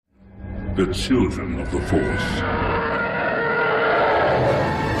the children of the Force.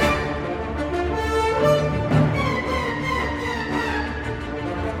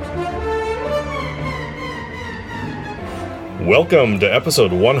 Welcome to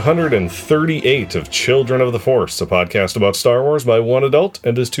episode 138 of Children of the Force, a podcast about Star Wars by one adult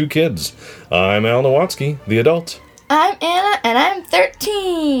and his two kids. I'm Al Nowatzki, the adult. I'm Anna, and I'm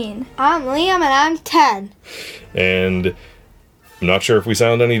 13. I'm Liam, and I'm 10. And I'm not sure if we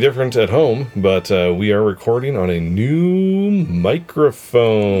sound any different at home, but we are recording on a new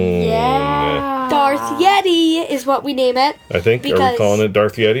microphone. Yeah. Darth Yeti is what we name it. I think. Are we Because- calling it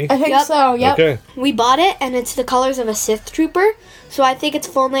Darth Yeti? I think Yep. so, yep. Okay. We bought it, and it's the colors of a Sith Trooper. So I think its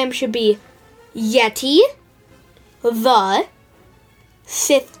full name should be Yeti, the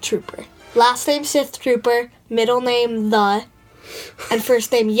Sith Trooper. Last name Sith Trooper, middle name the, and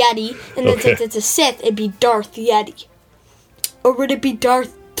first name Yeti. And then Okay. since it's a Sith, it'd be Darth Yeti. Or would it be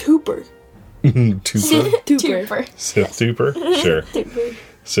Darth Tooper? Tooper? Sith Tooper. Tooper. Sith Tooper? Sure. Tooper.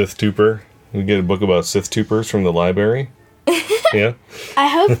 Sith Tooper. We get a book about Sith Toopers from the library. Yeah? I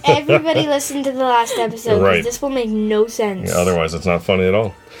hope everybody listened to the last episode, because Right. this will make no sense. Yeah, otherwise, it's not funny at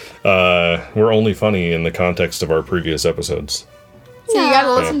all. We're only funny in the context of our previous episodes. So you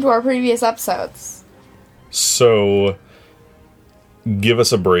gotta listen to our previous episodes. So, give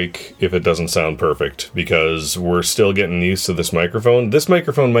us a break if it doesn't sound perfect, because we're still getting used to this microphone. This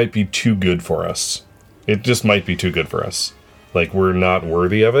microphone might be too good for us. It just might be too good for us. Like, we're not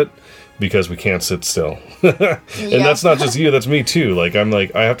worthy of it, because we can't sit still. And that's not just you, that's me too. Like,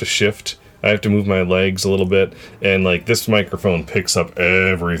 I have to shift. I have to move my legs a little bit, and like this microphone picks up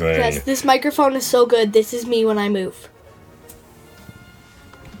everything. Yes, this microphone is so good. This is me when I move.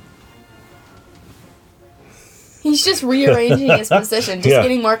 He's just rearranging his position, just Yeah.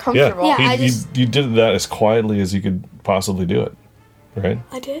 getting more comfortable. Yeah. You did that as quietly as you could possibly do it, right?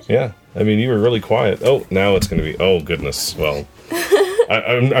 I did? Yeah, I mean, you were really quiet. Oh, now it's going to be. Oh goodness. Well,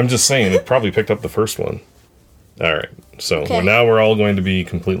 I'm just saying it probably picked up the first one. All right, so Okay. now we're all going to be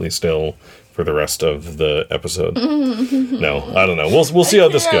completely still for the rest of the episode. No, I don't know. We'll see how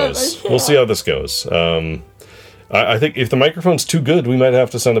this goes. We'll see how this goes. I think if the microphone's too good, we might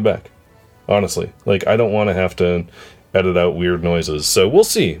have to send it back. Honestly, like I don't want to have to edit out weird noises. So we'll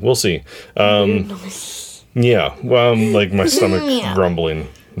see. We'll see. Yeah, like my stomach Yeah. grumbling.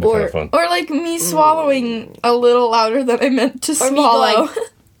 It'd be kind of fun. Or like me swallowing a little louder than I meant to Or me swallow. going-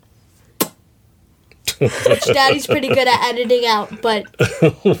 Which Daddy's pretty good at editing out, but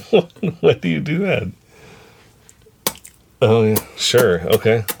Why do you do that? Oh, yeah. Sure.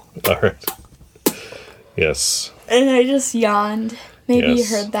 Okay. All right. Yes. And I just yawned. Maybe Yes.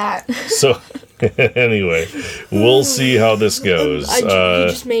 you heard that. So, anyway, we'll see how this goes. you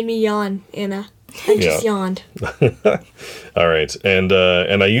just made me yawn, Anna. I just Yeah. yawned. All right. And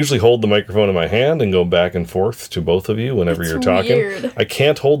I usually hold the microphone in my hand and go back and forth to both of you whenever It's you're talking. weird. I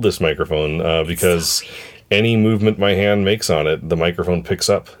can't hold this microphone because any movement my hand makes on it, the microphone picks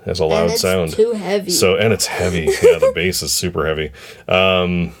up as a loud And it's sound. too heavy. So, and it's heavy. Yeah, the bass is super heavy.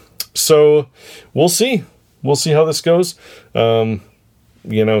 So we'll see. We'll see how this goes.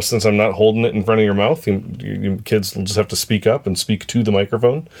 Since I'm not holding it in front of your mouth, you kids will just have to speak up and speak to the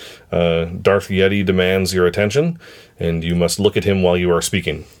microphone. Darth Yeti demands your attention, and you must look at him while you are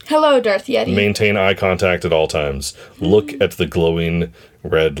speaking. Hello, Darth Yeti. Maintain eye contact at all times. Look at the glowing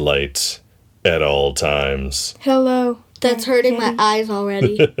red light at all times. Hello. That's hurting my eyes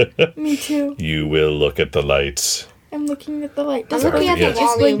already. Me too. You will look at the light. I'm looking at the light. Does I'm it looking blink? at the Is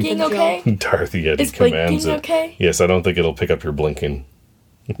volume blinking control. okay? Darth Yeti Is commands blinking it. okay? Yes, I don't think it'll pick up your blinking.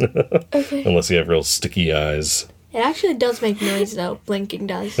 Okay. Unless you have real sticky eyes. It actually does make noise, though. Blinking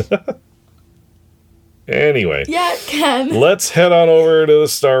does. Anyway. Yeah, it can. Let's head on over to the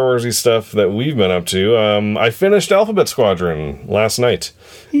Star Warsy stuff that we've been up to. I finished Alphabet Squadron last night,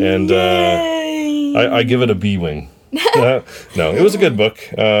 and Yay. I give it a B-wing. No, it was a good book.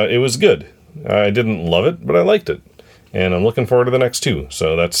 It was good. I didn't love it, but I liked it, and I'm looking forward to the next two.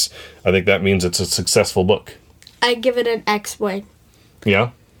 So I think that means it's a successful book. I give it an X-Wing.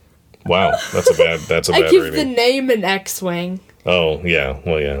 Yeah. Wow, that's a bad I give the rating. name an X-Wing. Oh yeah,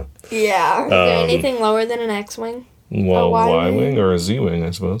 well yeah. Yeah. Is there anything lower than an X-Wing? Well, A Y-wing? Y-wing or a Z-wing, I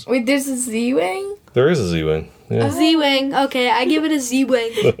suppose. Wait, there's a Z-Wing? There is a Z-wing. Yeah. Z-Wing. Okay, I give it a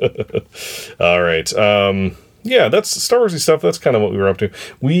Z-Wing. All right. Yeah, that's Star Warsy stuff. That's kind of what we were up to.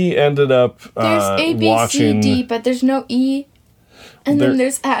 We ended up There's A, B, watching. C, D, but there's no E. And There- then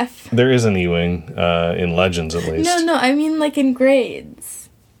there's F. There is an E-wing in Legends, at least. No, I mean like in grades.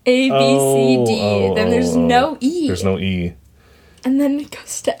 A, B, C, D. Then there's no E. There's no E. And then it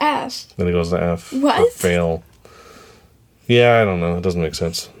goes to F. Then it goes to F. What? For fail. Yeah, I don't know. It doesn't make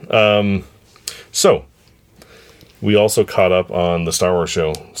sense. So, we also caught up on the Star Wars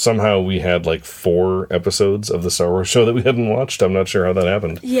show. Somehow we had like 4 episodes of the Star Wars show that we hadn't watched. I'm not sure how that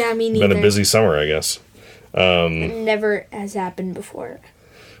happened. Yeah, me neither. Been a busy summer, I guess. Never has happened before.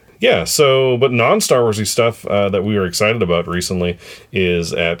 Yeah, so, but non-Star Warsy stuff that we were excited about recently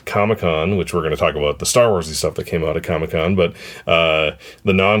is at Comic-Con, which we're going to talk about the Star Warsy stuff that came out at Comic-Con, but the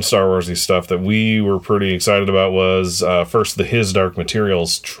non-Star Warsy stuff that we were pretty excited about was first the His Dark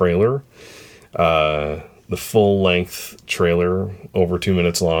Materials trailer, the full-length trailer, over 2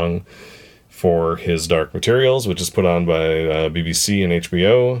 minutes long, for His Dark Materials, which is put on by BBC and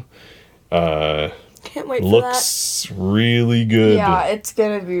HBO. Can't wait for Looks really good. Yeah, it's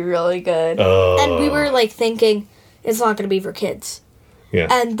gonna be really good. And we were like thinking it's not going to be for kids. Yeah.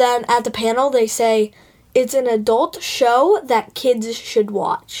 And then at the panel they say it's an adult show that kids should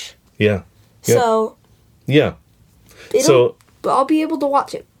watch. Yeah. Yep. So Yeah. So I'll be able to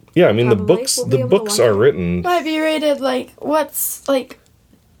watch it. yeah, I mean Probably the books we'll be the able to books watch are it. written. Might be rated like what's like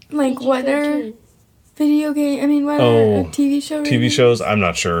what are video game? I mean, what are TV show? TV ratings? shows, I'm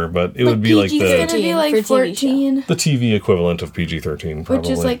not sure, but it would be like It's the gonna be like for TV show. 14, the TV equivalent of PG-13 probably. which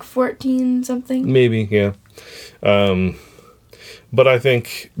is like 14 something. Maybe, yeah. But I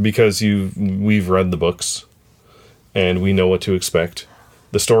think because we've read the books and we know what to expect,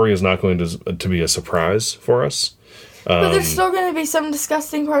 the story is not going to be a surprise for us. But there's still gonna be some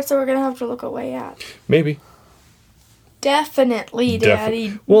disgusting parts that we're gonna have to look away at. Maybe. Definitely,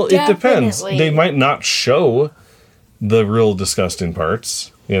 Daddy. Well, it depends. Definitely. They might not show the real disgusting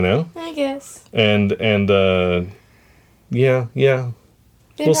parts, you know? I guess. And yeah.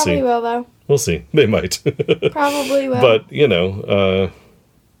 They We'll probably see. will, though. We'll see. They might. Probably will. But, you know,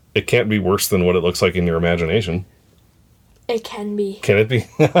 it can't be worse than what it looks like in your imagination. It can be. Can it be?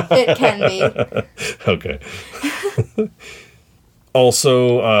 it can be. Okay.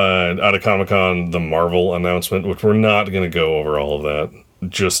 Also, out of Comic-Con, the Marvel announcement, which we're not going to go over all of that.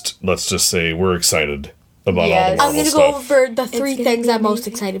 Let's just say we're excited about Yes. all I'm the going Marvel to stuff. go over the 3 gonna things be I'm most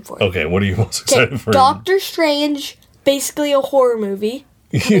amazing. excited for. Okay, what are you most Okay, excited for? Doctor Strange, basically a horror movie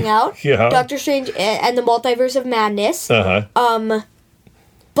coming out. Yeah. Doctor Strange and the Multiverse of Madness. Uh-huh.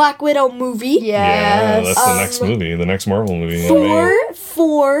 Black Widow movie. Yeah, Yes. that's the next movie, the next Marvel movie. in May.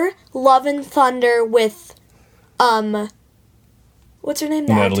 For Love and Thunder with what's her name?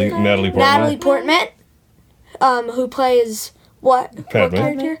 The Natalie actor? Portman. Natalie Portman. Who plays what Padme.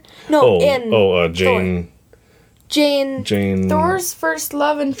 character? No, Jane Thor's first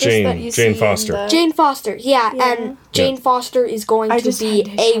love interest that you see. Jane Foster. In the... Jane Foster. Yeah, Yeah. and Jane Foster is going I to just be had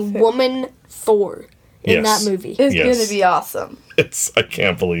to a shove it. woman Thor in Yes. that movie. It's Yes. gonna be awesome. I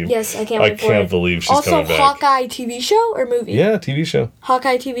can't believe. Yes, I can't I wait for can't it. believe she's Also, coming back. Hawkeye TV show or movie? Yeah, TV show.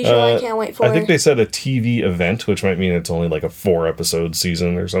 Hawkeye TV show. I can't wait for. I think they said a TV event, which might mean it's only like a 4-episode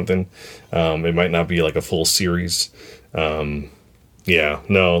season or something. It might not be like a full series. Yeah,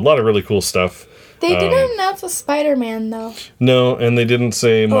 no, a lot of really cool stuff. They didn't announce a Spider-Man though. No, and they didn't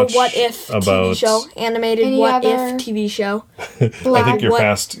say Or much what if about. TV show? Animated Any what other- if TV show? I think you're what-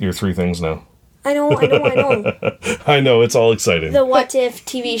 past your 3 things now. I know. I know, it's all exciting. The what if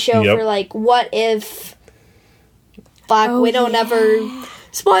TV show Yep. for like what if Black Widow never.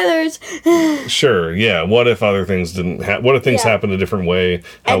 Spoilers. Sure, yeah. What if other things didn't what if things Yeah. happened a different way?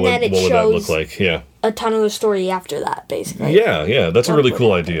 And then it what would that look shows- like? Yeah. A ton of the story after that, basically. Yeah, that's a What really would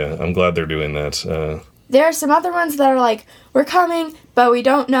cool happen. idea. I'm glad they're doing that. There are some other ones that are like, we're coming, but we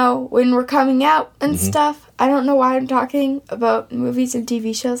don't know when we're coming out and Mm-hmm. stuff. I don't know why I'm talking about movies and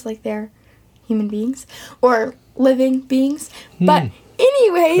TV shows like they're human beings or living beings. Hmm. But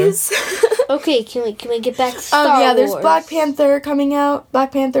anyways, Okay, can we get back to Star yeah, there's Wars? Black Panther coming out,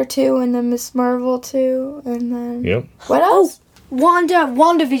 Black Panther 2, and then Miss Marvel 2, and then Yep. what else?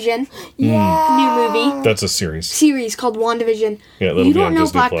 WandaVision Yeah, new movie That's a series. series called WandaVision. Yeah, that'll You be don't on know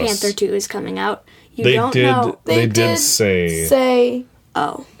Disney Black Plus. Panther 2 is coming out. You They don't did know. they did say say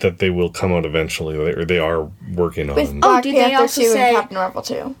Oh. that they will come out eventually. They are working on. with Black did they Panther also 2 say- and Captain Marvel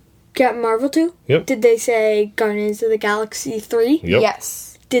 2. Captain Marvel 2? Yep. Did they say Guardians of the Galaxy 3? Yep.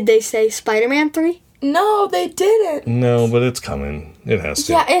 Yes. Did they say Spider-Man 3? No, they didn't. No, but it's coming. It has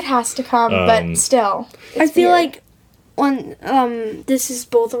to. Yeah, it has to come, but still. I it's feel weird. like this is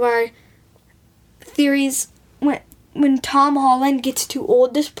both of our theories. When Tom Holland gets too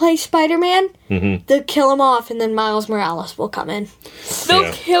old to play Spider-Man, Mm-hmm. they'll kill him off, and then Miles Morales will come in. They'll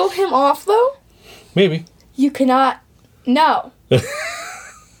Yeah. kill him off, though? Maybe. You cannot. No.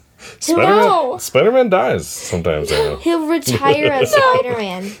 No. Spider-Man dies sometimes. I know. He'll retire as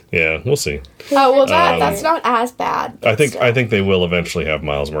Spider-Man. Yeah, we'll see. Oh well, that's not as bad. I think they will eventually have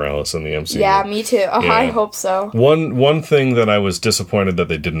Miles Morales in the MCU. Yeah, me too. Oh, Yeah. I hope so. One thing that I was disappointed that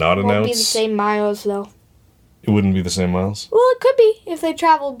they did not Won't be the announce. same Miles though. It wouldn't be the same Miles. Well, it could be if they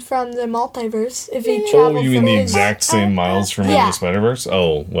traveled from the multiverse. If he Oh, traveled you mean from the his- exact same Miles from Into Yeah. the Spider-Verse?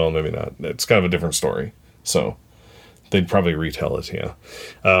 Oh, well, maybe not. It's kind of a different story. So, they'd probably retell it, yeah.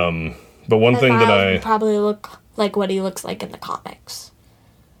 But one thing Miles that would probably look like what he looks like in the comics.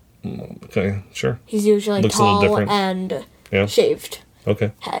 Okay, sure. He's usually Looks a little tall different. and Yeah, shaved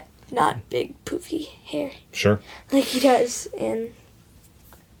okay, head, not big poofy hair sure. like he does in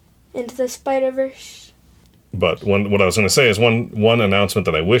Into the Spider-Verse. But what I was going to say is one announcement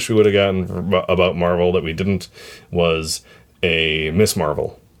that I wish we would have gotten about Marvel that we didn't was a Miss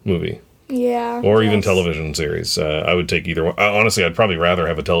Marvel movie. Yeah. Or even yes. television series. I would take either one. Honestly, I'd probably rather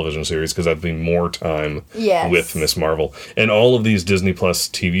have a television series because that'd be more time Yes. with Miss Marvel. And all of these Disney Plus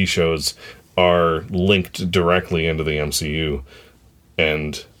TV shows are linked directly into the MCU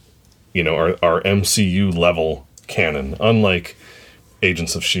and, are MCU level canon. Unlike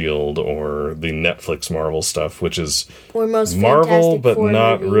Agents of S.H.I.E.L.D. or the Netflix Marvel stuff, which is Or most Marvel, Fantastic but Four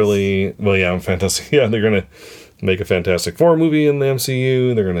not movies. really. Well, yeah, Fantastic. Yeah, they're going to make a Fantastic Four movie in the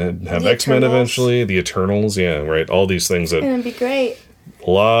MCU. They're going to have The X-Men Eternals. eventually. The Eternals, yeah, right. All these things that It'd be great. a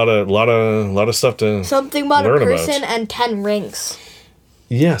lot of stuff to. Something about a learn about. person and 10 rings.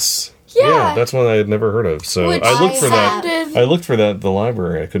 Yes. Yeah. That's one I had never heard of. So Which I looked for that. sounded- I looked for that at the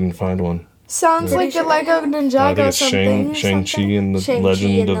library. I couldn't find one. Sounds like sure the Lego I think Ninjago it's something. Shang-Chi and the Shang-Chi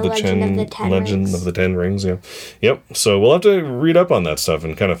Legend and of the the Legend of Ten the Ten Legend Rings. of the Ten Rings. Yeah, yep. So we'll have to read up on that stuff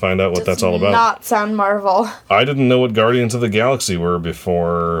and kind of find out what that's all about. Not sound Marvel. I didn't know what Guardians of the Galaxy were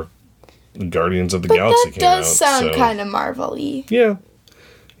before Guardians of the But Galaxy that came out. does sound so- kind of Marvel-y.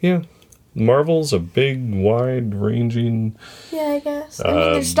 Yeah. Marvel's a big, wide-ranging. Yeah, I guess. I mean,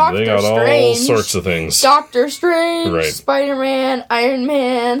 there's Doctor They got Strange. all sorts of things. Doctor Strange, Right. Spider-Man, Iron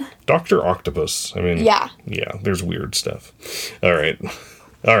Man. Doctor Octopus. I mean, Yeah. there's weird stuff. All right.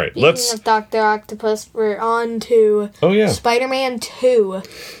 Speaking Let's. of Dr. Octopus, we're on to Oh yeah, Spider-Man 2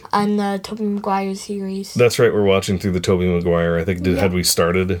 on the Tobey Maguire series. that's right. We're watching through the Tobey Maguire. I think had we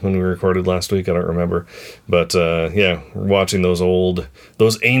started when we recorded last week? I don't remember, but yeah, we're watching those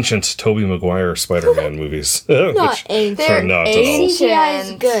ancient Tobey Maguire Spider-Man movies. Not ancient. They're not at all. CGI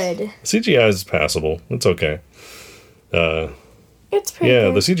is ancient. good. CGI is passable. It's okay. It's pretty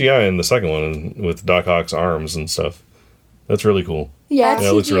Yeah, good. the CGI in the second one with Doc Ock's arms and stuff. That's really cool. Yeah. Yeah,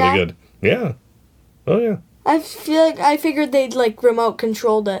 it looks really CGI? good. Yeah. Oh yeah. I figured they'd like remote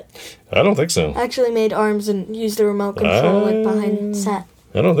controlled it. I don't think so. Actually made arms and used the remote control like Ah. behind set.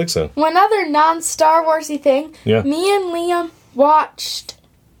 I don't think so. One other non-Star Warsy thing. Yeah. Me and Liam watched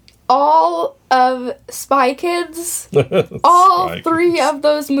all of Spy Kids, all Spy three Kids. of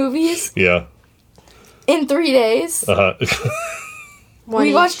those movies Yeah. in 3 days. One We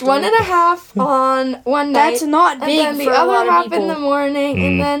each watched day. 1.5 on one night. That's not and big then the for a other lot of half people. in the morning, Mm.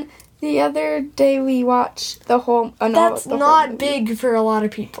 and then the other day we watched the whole. That's the whole not movie. big for a lot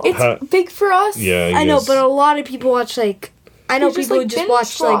of people. It's Huh. big for us. Yeah. I know, yes. but a lot of people watch like I know You just, people like, who just binge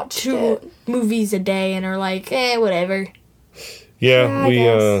watch like watched 2 it. movies a day and are like, whatever. Yeah, Yeah, I we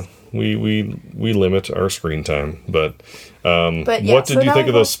guess. we limit our screen time, but But yeah, what did so you now think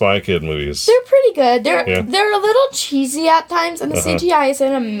of we those Spy Kid movies? They're pretty good. They're Yeah. they're a little cheesy at times, and the Uh-huh. CGI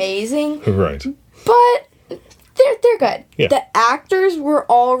isn't amazing, Right. but they're good. Yeah. The actors were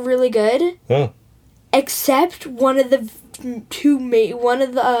all really good, Huh. except one out of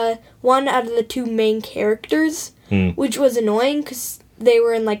the two main characters, which was annoying because they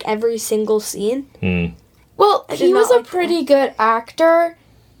were in like every single scene. Well, I he did was not a like pretty good actor.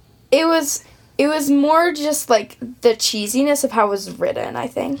 It was more just like the cheesiness of how it was written, I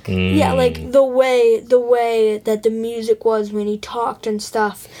think. Yeah, like the way that the music was when he talked and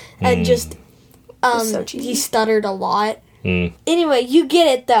stuff, and just so cheesy. he stuttered a lot. Anyway, you get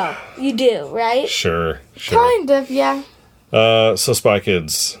it though. You do, right? Sure. Kind of, yeah. So Spy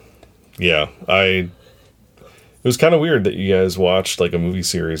Kids. Yeah, it was kind of weird that you guys watched like a movie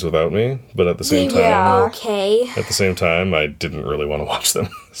series without me, but at the same time, Yeah. Okay. at the same time, I didn't really want to watch them.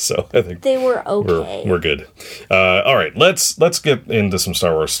 So I think They were okay. we're good. All right, let's get into some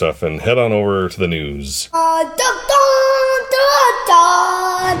Star Wars stuff and head on over to the news.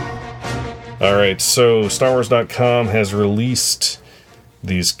 All right, so StarWars.com has released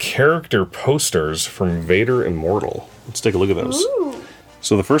these character posters from Vader Immortal. Let's take a look at those.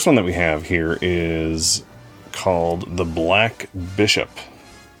 So the first one that we have here is called the Black Bishop.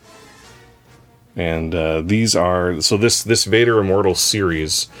 And these are... So this Vader Immortal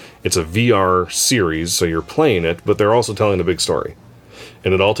series, it's a VR series, so you're playing it, but they're also telling a big story.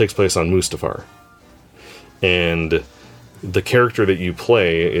 And it all takes place on Mustafar. And the character that you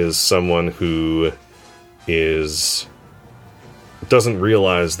play is someone who doesn't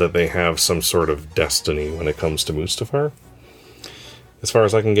realize that they have some sort of destiny when it comes to Mustafar. As far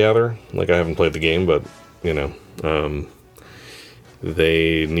as I can gather. Like, I haven't played the game, but, you know...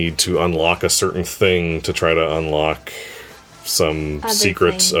 they need to unlock a certain thing to try to unlock some Other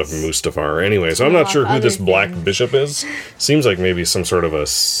secrets of things. Mustafar. Anyway, so I'm not Unlock sure who other this Black things. Bishop is. Seems like maybe some sort of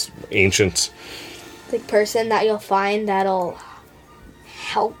ancient... Like person that you'll find that'll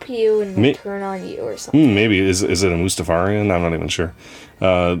help you and Me- turn on you or something. Maybe. Is it a Mustafarian? I'm not even sure.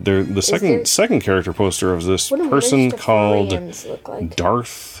 The second character poster of this What do person called Mustafarians look like?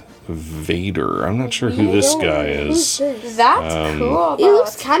 Darth Vader. I'm not sure who this guy is. Who's this? That's cool. He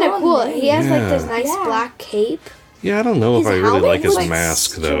looks kind of cool. He has like this Yeah. nice Yeah. black cape. Yeah, I don't know if His I really helmet like his looks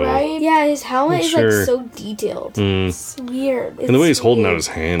mask, though. Yeah, his helmet is Sure. like so detailed. It's weird. And the way he's It's holding out weird. his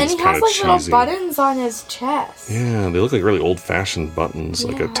hand And is he kind has of like little cheesy. buttons on his chest. Yeah, they look like really old-fashioned buttons,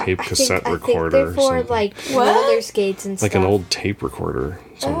 like a Yeah, tape cassette I think recorder they're or for something. like What? roller skates and Like stuff. an old tape recorder.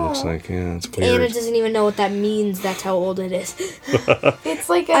 That's what it looks like. Yeah, it's Anna weird. doesn't even know what that means. That's how old it is. It's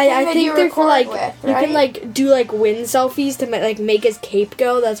like a I thing that think you they're record for like with, you right? can like do like wind selfies to like make his cape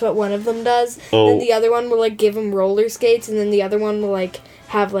go. That's what one of them does. Oh. Then the other one will like give him roller skates, and then the other one will like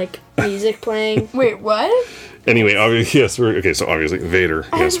have like music playing. Wait, what? Anyway, yes, so obviously, Vader.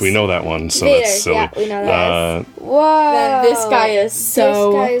 Yes, we know that one, so Vader, that's silly. yeah, we know that. Whoa. Then this guy is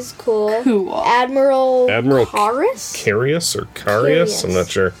so This guy is cool. cool. Admiral Admiral Karis? Carius or Carius? I'm not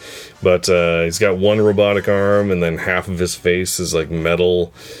sure. But he's got one robotic arm, and then half of his face is like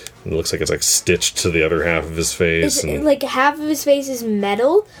metal. It looks like it's like stitched to the other half of his face. It's like half of his face is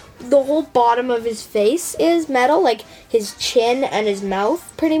metal. The whole bottom of his face is metal. Like his chin and his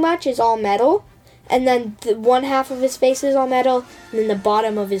mouth, pretty much, is all metal. And then the one half of his face is all metal, and then the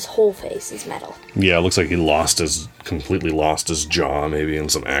bottom of his whole face is metal. Yeah, it looks like he completely lost his jaw, maybe in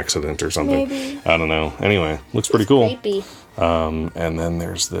some accident or something. Maybe. I don't know. Anyway, looks pretty cool. Creepy. And then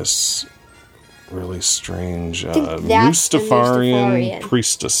there's this really strange think that's the Mustafarian Mustafarian.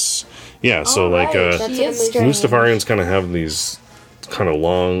 priestess. Yeah, so Alright, like That's she what is I'm strange. Mustafarians kind of have these kind of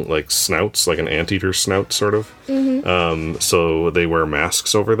long like snouts, like an anteater snout sort of. So they wear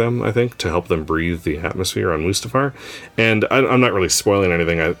masks over them, I think, to help them breathe the atmosphere on Mustafar. And I'm not really spoiling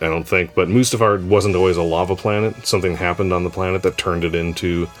anything, I don't think, but Mustafar wasn't always a lava planet. Something happened on the planet that turned it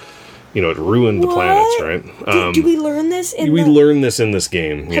into, it ruined the planets, right? Do we learn this in We the... learn this in this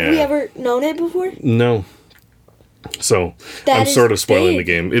game. Have we ever known it before? No. So That I'm is sort of spoiling the big.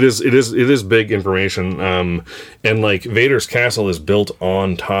 game. It is big information. And like Vader's castle is built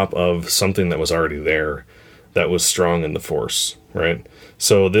on top of something that was already there, that was strong in the Force, right?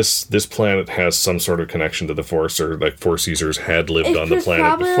 So this planet has some sort of connection to the Force, or like Force users had lived It on the was planet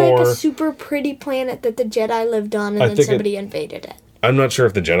probably before. like a super pretty planet that the Jedi lived on, and I then think somebody invaded it. I'm not sure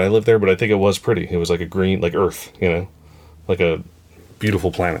if the Jedi lived there, but I think it was pretty. It was like a green, like Earth, like a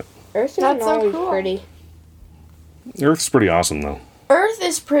beautiful planet. Earth That's is so always cool. pretty. Earth's pretty awesome, though. Earth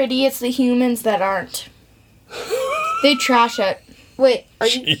is pretty. It's the humans that aren't. They trash it. Wait, are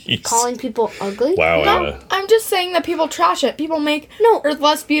you Jeez. calling people ugly? Wow, No, Anna. I'm just saying that people trash it. People make No. Earth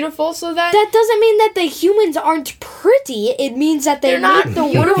less beautiful so that That doesn't mean that the humans aren't pretty. It means that they're not make the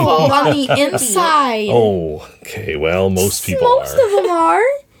beautiful world on not the pretty. inside. Oh, okay. Well, most people Most are. of them are.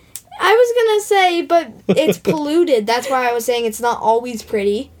 I was gonna say, but it's polluted. That's why I was saying it's not always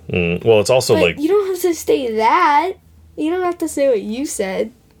pretty. Well, it's also But like, you don't have to say that. You don't have to say what you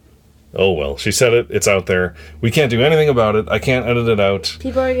said. oh well, she said it. It's out there. We can't do anything about it. I can't edit it out.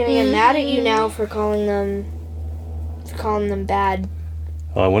 People are gonna get mad at you now for calling them bad.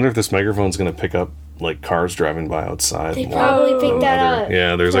 I wonder if this microphone's gonna pick up like cars driving by outside. They more probably than picked that other- up.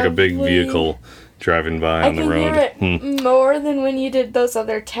 Yeah, there's like a big Probably. vehicle driving by I on the can road. hear it more than when you did those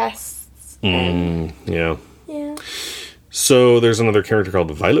other tests. Yeah. Yeah. So there's another character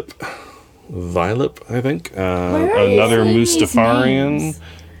called Violet. Violet, I think. Where are you Another seeing these Mustafarian names?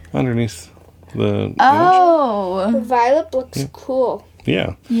 underneath the image. Oh, Violet looks cool.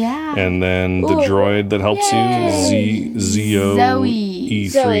 Yeah. yeah. And then the Ooh. droid that helps Yay. you, Zio Zoe. E3,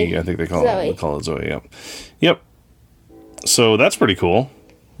 Zoe. I think they call Zoe. it. They call it Zoe. Yep. Yep. So that's pretty cool.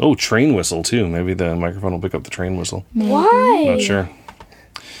 Oh, train whistle too. Maybe the microphone will pick up the train whistle. Why? Not sure.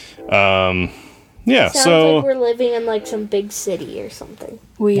 Yeah. Sounds So like we're living in like some big city or something.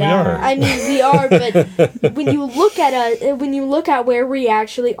 we are. I mean, we are, but when you look at where we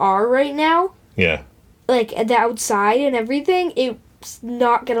actually are right now, yeah. like the outside and everything,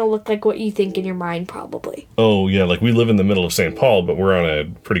 not gonna look like what you think in your mind, probably. Oh, yeah, like we live in the middle of St. Paul, but we're on a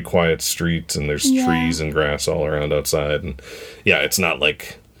pretty quiet street, and there's trees and grass all around outside. And yeah, it's not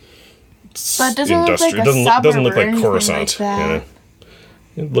like But it doesn't look like a doesn't look suburb or like anything Coruscant. like that. You know?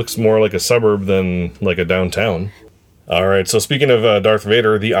 It looks more like a suburb than like a downtown. All right, so speaking of Darth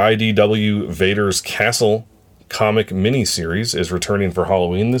Vader, the IDW Vader's Castle comic miniseries is returning for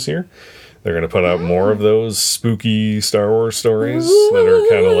Halloween this year. They're going to put out more of those spooky Star Wars stories that are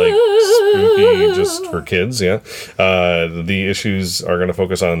kind of like spooky just for kids, yeah. The issues are going to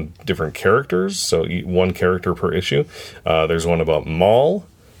focus on different characters, so one character per issue. There's one about Maul,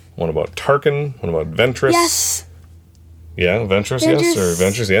 one about Tarkin, one about Ventress. Yes. Yeah, Ventress, yes, or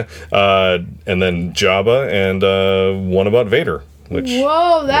Ventress, yeah. And then Jabba, and one about Vader. Which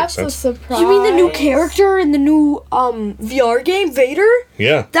Whoa, that's a sense. surprise. You mean the new character in the new VR game, Vader?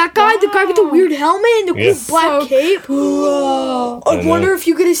 Yeah. That guy, the guy with the weird helmet and the Yeah. cool black So cape. Whoa. I wonder if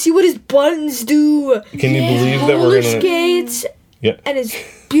you're gonna see what his buttons do. Can you believe that Roller we're gonna? skates Yeah, and his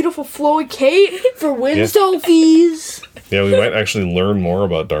beautiful flowy cape for wind Yeah. selfies. yeah. We might actually learn more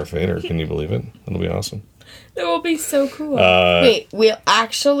about Darth Vader. Can you believe it? That'll be awesome. That will be so cool. Wait, we'll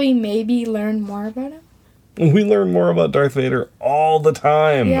actually maybe learn more about him? We learn more about Darth Vader all the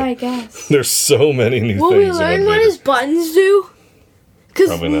time. Yeah, I guess. There's so many new Will we things learn about what Vader. his buttons do? Because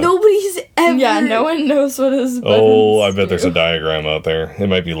Probably not. nobody's ever. Yeah, no one knows what his buttons Oh, I bet there's do. a diagram out there. It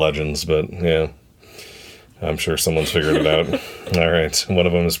might be Legends, but yeah. I'm sure someone's figured it out. All right. One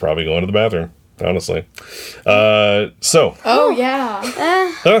of them is probably going to the bathroom, honestly. So, Oh,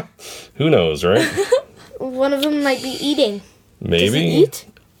 yeah. who knows, right? One of them might be eating. Does Maybe. he eat?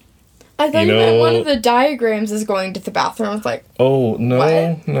 I thought You you meant know- one of the diagrams is going to the bathroom. It's like, Oh, no,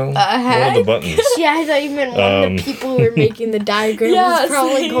 What? no. One of heck? the buttons. Yeah, I thought you meant one of the people who were making the diagram Yeah, was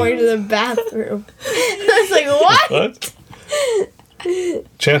probably same. going to the bathroom. I was like, what? What?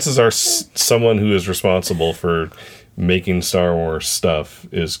 Chances are someone who is responsible for making Star Wars stuff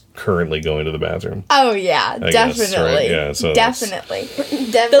is currently going to the bathroom. oh, yeah, I guess, definitely. right? Yeah, so that's- definitely.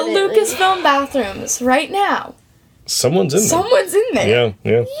 The Definitely. Lucasfilm bathrooms, right now. Someone's in there. Someone's in there. Yeah,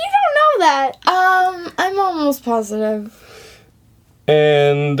 yeah. You don't know that. I'm almost positive.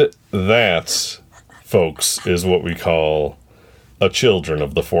 And that, folks, is what we call a Children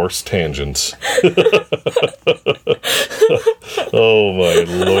of the Force tangent. Oh my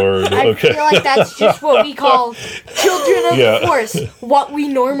lord. I Okay. feel like that's just what we call children of Yeah. the force. What we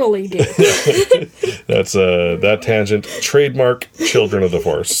normally do. That's that tangent trademark Children of the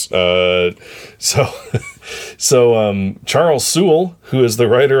Force. So Charles Soule, who is the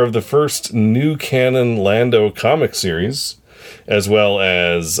writer of the first new canon Lando comic series, as well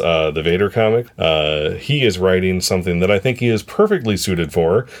as the Vader comic, he is writing something that I think he is perfectly suited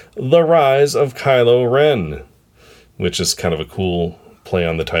for: The Rise of Kylo Ren, which is kind of a cool play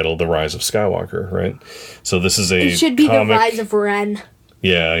on the title, The Rise of Skywalker, right? So this is a It should be comic. the rise of Ren.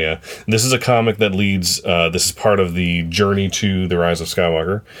 Yeah, yeah. This is a comic that leads, this is part of the journey to The Rise of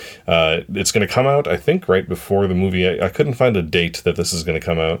Skywalker. It's going to come out, I think, right before the movie. I couldn't find a date that this is going to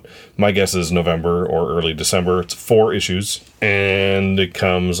come out. My guess is November or early December. It's 4 issues. And it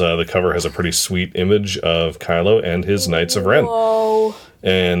comes, the cover has a pretty sweet image of Kylo and his Knights of Ren. Whoa.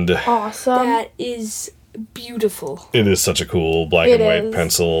 And Awesome. That is beautiful. it is such a cool black It and white is.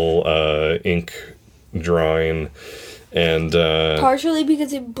 pencil, ink drawing. And, Partially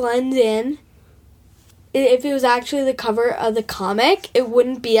because it blends in. If it was actually the cover of the comic, it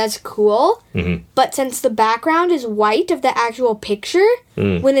wouldn't be as cool. Mhm. But since the background is white of the actual picture,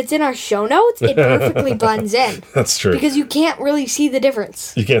 when it's in our show notes, it perfectly blends in. that's true. Because you can't really see the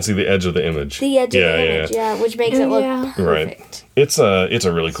difference. You can't see the edge of the image. The edge of the image, yeah, which makes it look Yeah. perfect. It's a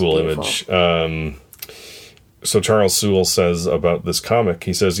really cool beautiful. image. So Charles Soule says about this comic,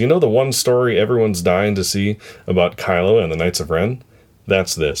 he says, "You know the one story everyone's dying to see about Kylo and the Knights of Ren?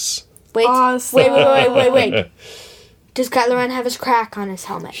 That's this. Wait, Awesome. wait. Does Kylo Ren have his crack on his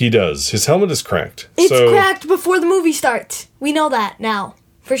helmet? He does. His helmet is cracked. It's so cracked before the movie starts. We know that now,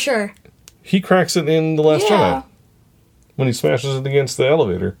 for sure. he cracks it in The Last Yeah. Jedi when he smashes it against the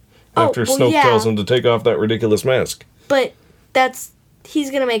elevator after well, Snoke yeah. tells him to take off that ridiculous mask. But he's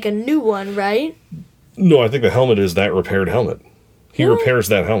gonna make a new one, right? No, I think the helmet is that repaired helmet. He repairs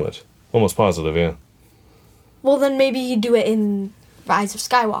that helmet. Almost positive, yeah. Well, then maybe you do it in Rise of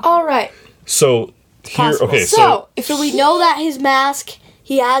Skywalker. All right. So here, Possible. okay, So, So we know that his mask,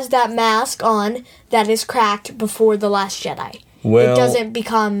 he has that mask on that is cracked before The Last Jedi. well, It doesn't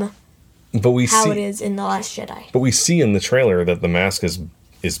become but we how see it is in The Last Jedi. But we see in the trailer that the mask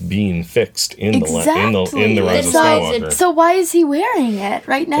is being fixed in Exactly. the Rise of So- Skywalker. So why is he wearing it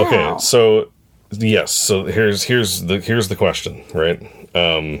right now? Okay, so Yes. So here's the question, right?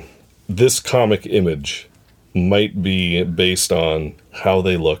 This comic image might be based on how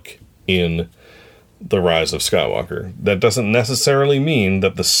they look in The Rise of Skywalker. That doesn't necessarily mean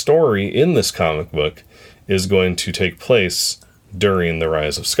that the story in this comic book is going to take place during The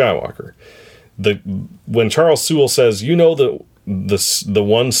Rise of Skywalker. When Charles Sewell says, you know, the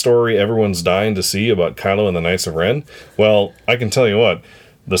one story everyone's dying to see about Kylo and the Knights of Ren, well, I can tell you what,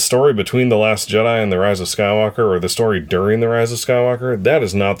 the story between The Last Jedi and The Rise of Skywalker, or the story during The Rise of Skywalker, that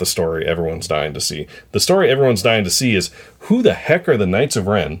is not the story everyone's dying to see. The story everyone's dying to see is, who the heck are the Knights of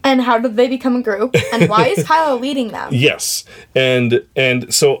Ren? And how did they become a group? And why is Kylo leading them? Yes. And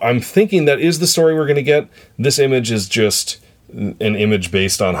so I'm thinking that is the story we're going to get. This image is just an image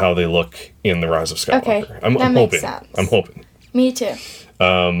based on how they look in The Rise of Skywalker. Okay, I'm that makes hoping. sense. I'm hoping. Me too.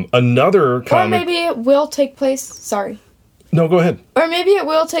 Another comic... Or maybe it will take place... Sorry. No, go ahead. Or maybe it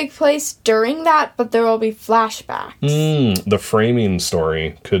will take place during that, but there will be flashbacks. The framing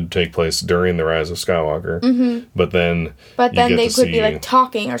story could take place during The Rise of Skywalker. Mm-hmm. But then They could be like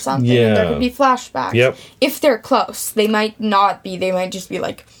talking or something. Yeah. And there could be flashbacks. Yep. If they're close. They might not be. They might just be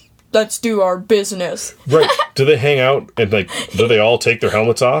like, let's do our business. Right. Do they hang out and do they all take their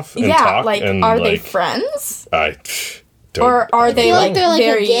helmets off and talk? Like, and, are they friends? I don't... Or are they I feel like they're like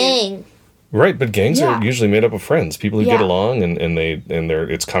very... a gang. Right, but gangs Yeah. are usually made up of friends, people who Yeah. get along, and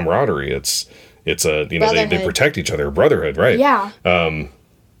it's camaraderie. It's a they Brotherhood. protect each other, brotherhood, right? Yeah.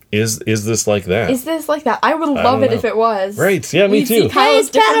 Is this like that? Is this like that? I would love it know. if it was. Right, yeah, me We'd too. See Kylo's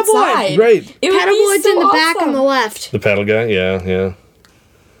Hey, different paddleboard. side. Right. It would be Paddleboard's so in the back awesome. on the left. The paddle guy, yeah.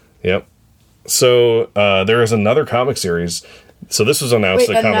 Yep. So there is another comic series. So this was announced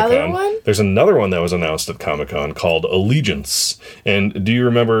Wait, at another Comic-Con. one? There's another one that was announced at Comic-Con called Allegiance. And do you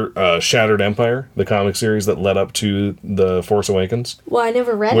remember Shattered Empire, the comic series that led up to The Force Awakens? Well, I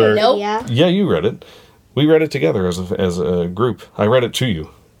never read Where- it. Nope. Yeah. Yeah, you read it. We read it together as a group. I read it to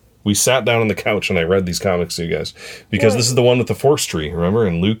you. We sat down on the couch and I read these comics to you guys. Because this is the one with the Force tree, remember?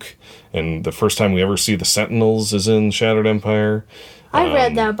 And Luke. And the first time we ever see the Sentinels is in Shattered Empire. I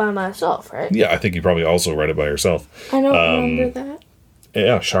read that by myself, right? Yeah, I think you probably also read it by yourself. I don't remember that.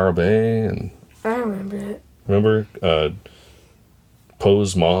 Yeah, Shara Bay and... I don't remember it. Remember?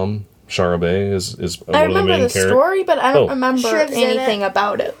 Poe's mom, Shara Bay, is I one of the remember main the characters. story, but I don't Oh. remember Shriv's in anything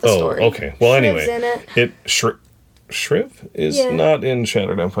about it. The Oh, story. okay. Well, Shriv's anyway. in it. Shriv is Yeah. not in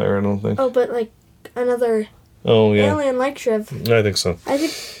Shattered Empire, I don't think. Oh, but like another Oh, yeah. alien like Shriv. I think so. I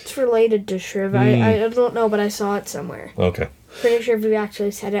think it's related to Shriv. I don't know, but I saw it somewhere. Okay. Pretty sure we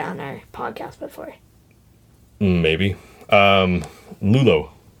actually said it on our podcast before. Maybe. Lulo.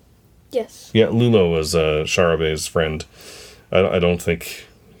 Yes. Yeah, Lulo was Shara Bay's friend. I don't think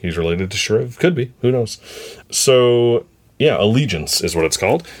he's related to Shriv. Could be. Who knows? So, yeah, Allegiance is what it's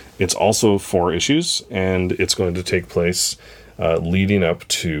called. It's also 4 issues, and it's going to take place leading up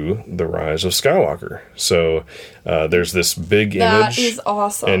to The Rise of Skywalker. So, there's this big That image. is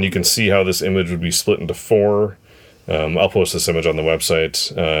awesome. And you can see how this image would be split into 4. I'll post this image on the website.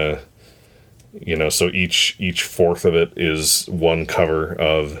 So each fourth of it is one cover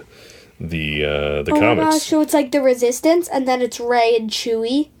of the Oh comics. my gosh, so it's like the Resistance, and then it's Rey and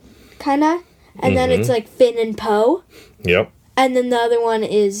Chewie, kinda. And then it's like Finn and Poe. Yep. And then the other one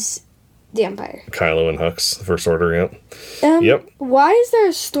is the Empire. Kylo and Hux, the First Order, yep. Yep. Why is there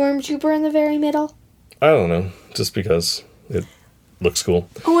a stormtrooper in the very middle? I don't know. Just because it looks cool.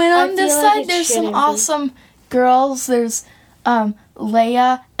 Oh, and I on this feel like side, it there's some shouldn't be. awesome girls. There's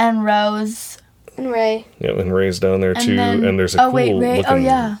Leia and Rose. And Rey. Yep, and Rey's down there And too. then- And there's a oh, wait, Rey- oh,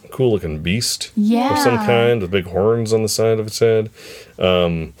 yeah. cool looking beast Yeah. of some kind with big horns on the side of its head.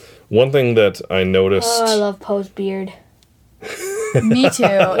 One thing that I noticed. Oh, I love Poe's beard. Me too.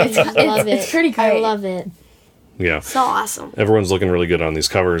 It's, I love it. it's pretty great. I love it. Yeah. So awesome. Everyone's looking really good on these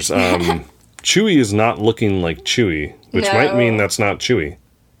covers. Chewie is not looking like Chewie, which No. might mean that's not Chewie.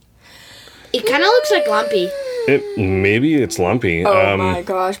 It kind of looks like Lumpy. Maybe it's Lumpy. Oh my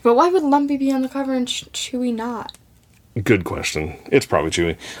gosh. But why would Lumpy be on the cover and Chewie not? Good question. It's probably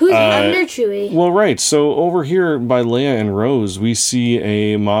Chewie. Who's under Chewie? Well, right. So over here by Leia and Rose, we see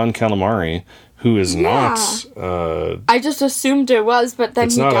a Mon Calamari who is not. I just assumed it was, but then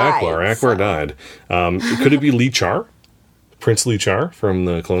It's he not died. Akbar. Akbar died. Could it be Lee Char? Prince Lee Char from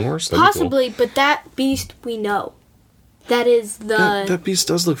the Clone Wars? That'd be cool. Possibly, but that beast we know. That is the... That beast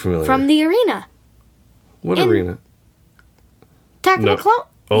does look familiar. from the arena. what in- arena? Attack of No. the Clone...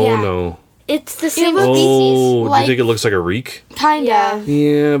 Oh, Yeah. no. It's the same looks- species. Oh, do like- you think it looks like a reek? Kinda. Yeah.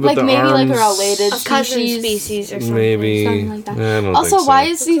 Yeah, but Like the maybe arms... like a related A cousin species. species or something. Maybe. Something like that. I don't Also, think so. why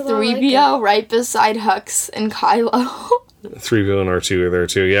is Looks a lot like C-3PO right beside Hux and Kylo? 3PO and R2 are there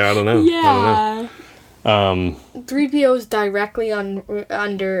too. Yeah, I don't know. I don't know. Yeah. 3PO is directly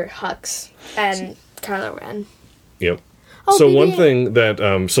under Hux and Kylo Ren. Yep. Oh, So one BB-8. thing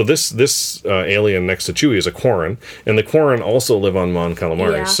that so this alien next to Chewie is a Quarren, and the Quarren also live on Mon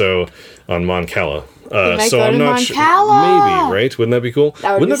Calamari. Yeah. So on Mon Cala. might So go I'm to not Mon sure. Cala. Maybe, right? Wouldn't that be cool?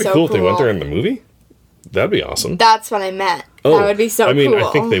 That would Wouldn't be that be so cool if they went cool. there in the movie? That'd be awesome. That's what I meant. Oh, that would be so I mean, cool.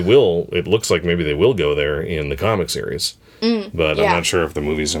 I think they will. It looks like maybe they will go there in the comic series. But I'm yeah. not sure if the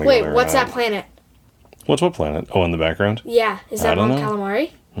movie's going to go Wait, there. or what's not. that planet? What's what planet? Oh, in the background? Yeah, is I that don't Mon know.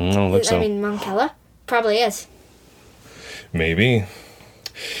 Calamari? I don't think so. I mean, Mon Cala? Probably is. Maybe.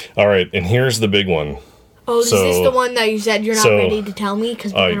 All right, and here's the big one. Oh, is So- this the one that you said you're not so, ready to tell me?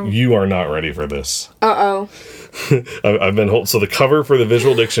 Because You are not ready for this. Uh-oh. I've been so the cover for the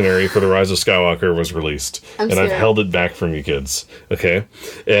visual dictionary for The Rise of Skywalker was released, and I've scared. held it back from you kids. Okay,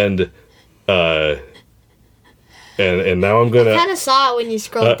 and now I'm gonna. kind of saw it when you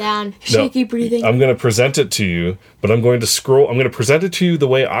scrolled down. Shaky breathing. I'm going to present it to you, but I'm going to scroll. I'm going to present it to you the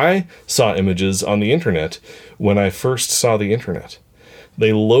way I saw images on the internet when I first saw the internet.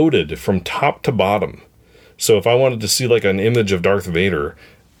 They loaded from top to bottom. So if I wanted to see like an image of Darth Vader,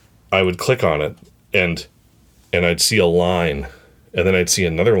 I would click on it and I'd see a line, and then I'd see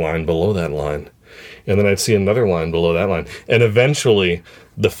another line below that line, and then I'd see another line below that line, and eventually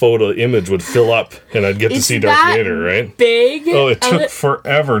the photo image would fill up, and I'd get to Is see Darth that Vader, right? Big. Oh, it took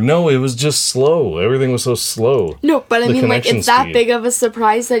forever. No, it was just slow. Everything was so slow. No, but I The mean, like, connection it's that speed. big of a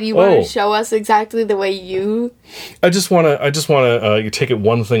surprise that you want Oh. to show us exactly the way you. I just want to take it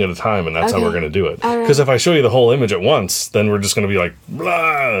one thing at a time, and that's how Okay. we're going to do it. All right. Because if I show you the whole image at once, then we're just going to be like,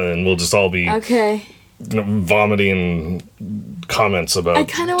 blah, and we'll just all be Okay. vomiting comments about I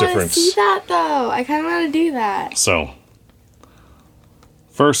kind of want to different. see that, though. I kind of want to do that. So,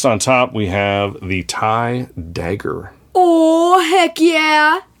 first on top, we have the TIE dagger. Oh, heck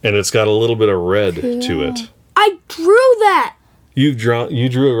yeah. And it's got a little bit of red to it. I drew that. You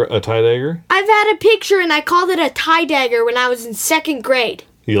drew a TIE dagger? I've had a picture and I called it a tie dagger when I was in 2nd grade.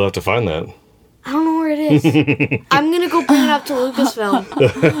 You'll have to find that. I don't know where it is. I'm going to go bring it up to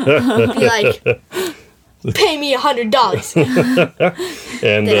Lucasfilm. Be like, pay me $100.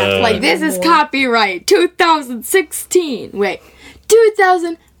 And Like, this is copyright 2016. Wait.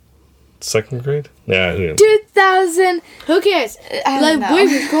 2000. second grade? Yeah. 2000. Who cares? I Like, don't know. wait,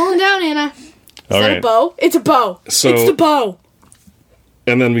 you're scrolling down, Anna. Is All that right. a bow? It's a bow. So- It's the bow.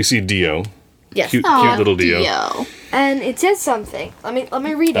 And then we see Dio. Yes. Cute little Dio. And it says something. Let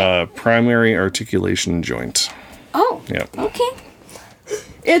me read it. Primary articulation joint. Oh. Yeah. Okay.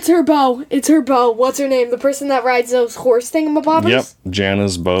 It's her bow. It's her bow. What's her name? The person that rides those horse thingamabobbers? Yep.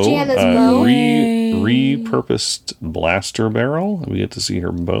 Jana's bow. Jana's bow. Repurposed blaster barrel. We get to see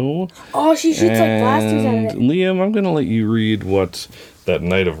her bow. Oh, she shoots like blasters out of it. Liam, I'm going to let you read what that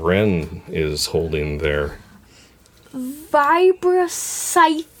Knight of Ren is holding there. Vibra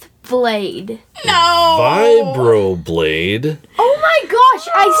scythe blade. Vibro blade. Oh my gosh,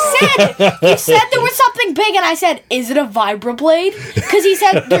 I said it! You said there was something big, and I said, is it a vibroblade? Because he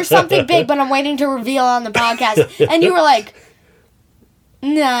said there's something big, but I'm waiting to reveal on the podcast. And you were like,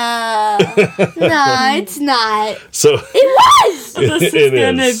 nah, it's not. So It was! This it is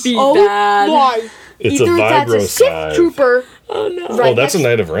gonna is. be Oh bad. my. It's Either a that's vibro a Sith scythe. trooper. Oh no. Oh, that's a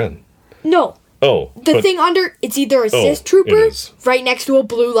Knight of Ren. No, Oh, the but- thing under, it's either a Sith it trooper is. right next to a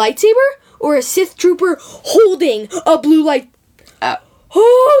blue lightsaber, or a Sith trooper holding a blue light.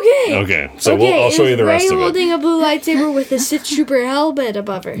 Okay. Okay, so Okay, I'll show you the Rey rest of it. holding a blue lightsaber with a Sith trooper helmet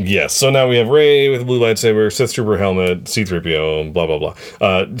above her. Yes, so now we have Rey with a blue lightsaber, Sith Trooper helmet, C-3PO, blah, blah,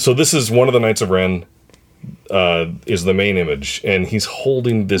 blah. So this is one of the Knights of Ren, is the main image, and he's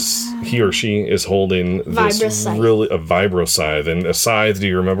holding this, he or she is holding this Vibro scythe. really, a vibro scythe. And a scythe, do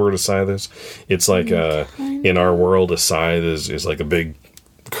you remember what a scythe is? It's like, in our world, a scythe is like a big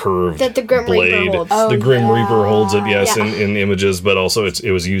curved That the Grim blade. Reaper holds. Oh, The Grim Reaper holds it, yes, Yeah. in images, but also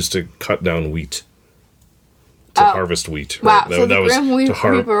it was used to cut down wheat. To harvest wheat. Wow, Right? so the was Grim to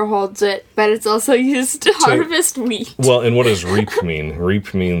har- Reaper holds it, but it's also used to harvest wheat. Well, and what does reap mean?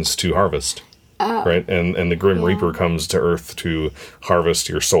 Reap means to harvest, right? And the Grim Reaper comes to Earth to harvest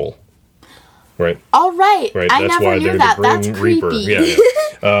your soul, right? All right. Right. I never knew they're that. the Grim That's Reaper. creepy. Yeah.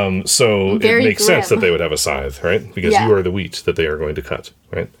 Yeah. So Very it makes sense grim. that they would have a scythe, right? Because Yeah. you are the wheat that they are going to cut,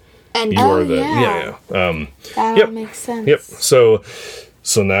 right? And You are the yeah. yeah. That Yep. all makes sense. Yep.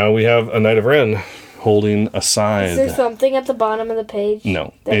 So now we have a Knight of Ren holding a scythe. is there something at the bottom of the page?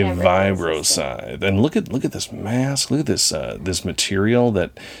 No, They a never vibro existed. scythe. And look at this mask. Look at this this material that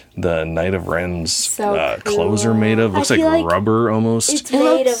the Knight of Ren's So clothes are made of. Looks I like, feel like rubber almost. It's It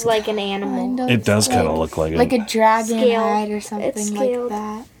made looks of like an animal. Kind of It does kind of look like like it. a dragon Scaled. head or It's something like scaled.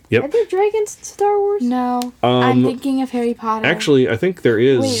 that. Yep. Are there dragons in Star Wars? No. I'm thinking of Harry Potter. Actually, I think there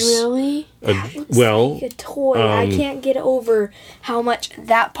is. Wait, really? Like a toy. I can't get over how much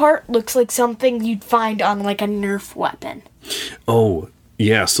that part looks like something you'd find on like a Nerf weapon. Oh,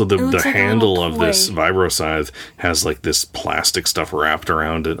 yeah. So the looks like a handle little of this toy. vibro scythe has like this plastic stuff wrapped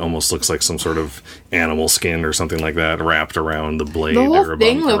around it. Almost looks like some sort of animal skin or something like that wrapped around the blade The whole or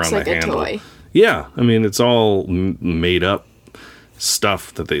thing around looks the like a handle. toy. Yeah, I mean it's all made up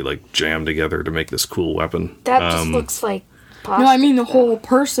stuff that they like jam together to make this cool weapon. That just looks like plastic. No, I mean the whole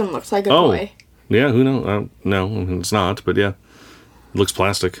person looks like a toy. Yeah, who knows? No, I mean, it's not, but yeah. It looks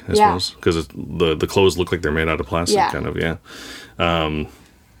plastic, I Yeah. suppose. Because the clothes look like they're made out of plastic, Yeah. kind of, yeah.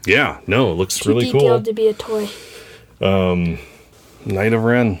 Yeah, no, it looks Too really cool. detailed to be a toy. Knight of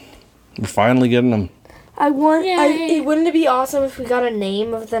Ren. We're finally getting them. Wouldn't it be awesome if we got a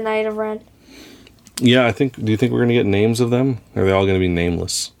name of the Knight of Ren? Yeah, do you think we're going to get names of them? Or are they all going to be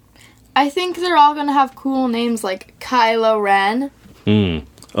nameless? I think they're all gonna have cool names like Kylo Ren,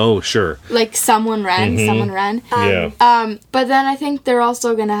 Oh, sure. like someone Ren. Yeah. But then I think they're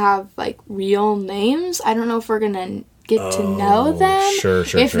also gonna have like real names. I don't know if we're gonna get to know them. sure,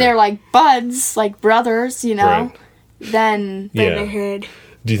 If they're like buds, like brothers, you know, Right. then Yeah. Brotherhood.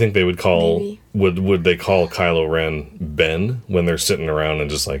 Do you think they would call... Maybe. Would they call Kylo Ren Ben when they're sitting around and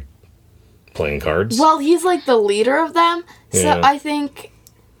just, like, playing cards? well, he's like the leader of them, so Yeah. I think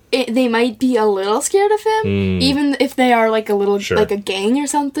they might be a little scared of him, even if they are like a little Sure. like a gang or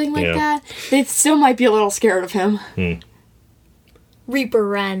something like Yeah. that. They still might be a little scared of him. Reaper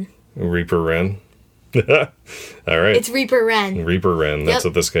Ren. Reaper Ren. All right. It's Reaper Ren. Reaper Ren. That's Yep.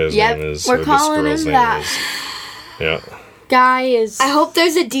 what this guy's Yep, name is. we're or this calling girl's him name that. is. Yeah. Guy is I hope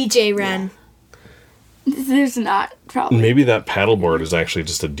there's a DJ Ren. there's not probably. Maybe that paddleboard is actually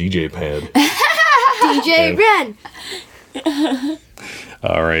just a DJ pad. DJ Ren.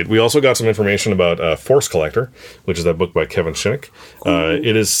 All right. We also got some information about Force Collector, which is that book by Kevin Shinnick.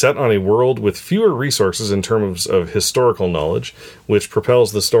 It is set on a world with fewer resources in terms of historical knowledge, which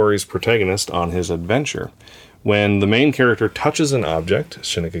propels the story's protagonist on his adventure. When the main character touches an object,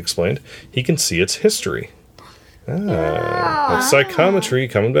 Shinnick explained, he can see its history. That's psychometry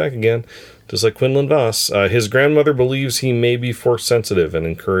coming back again, just like Quinlan Voss. His grandmother believes he may be force sensitive and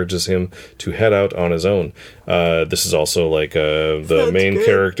encourages him to head out on his own. This is also like the main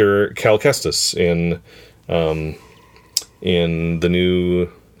character Cal Kestis in the new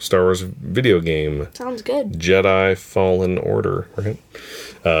Star Wars video game Sounds good. Jedi Fallen Order,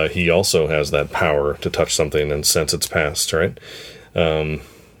 right? He also has that power to touch something and sense its past, right?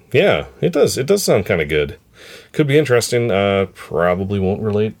 Yeah, it does. It does sound kind of good. Could be interesting. Probably won't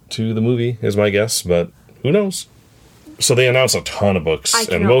relate to the movie, is my guess, but who knows? So they announced a ton of books, and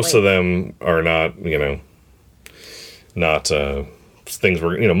cannot most of wait. them are not, not things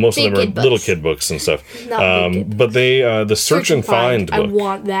were, most Big of them kid are little books. kid books and stuff. Not big kid But they, the Search and Find I book.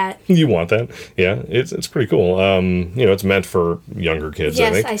 want that. You want that? Yeah, it's pretty cool. It's meant for younger kids, I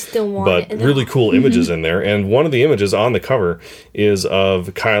Yes, think. I still want but it. really cool images in there. And one of the images on the cover is of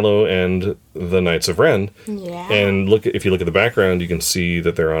Kylo and the Knights of Ren. Yeah. And if you look at the background, you can see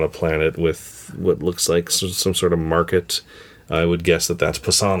that they're on a planet with what looks like some sort of market. I would guess that's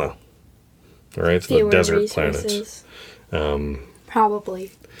Pisana. All right, the Fewer desert planet. resources.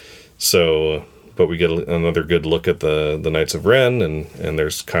 Probably. So, but we get another good look at the Knights of Ren, and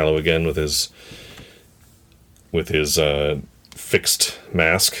there's Kylo again with his fixed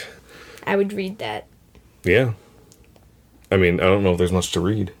mask. I would read that. Yeah. I mean, I don't know if there's much to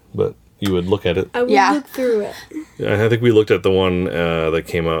read, but you would look at it. I would Yeah. look through it. I think we looked at the one that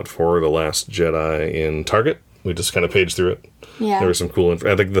came out for The Last Jedi in Target. We just kind of paged through it. Yeah. There was some cool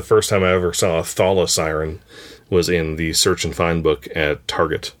I think the first time I ever saw a Thala siren was in the Search and Find book at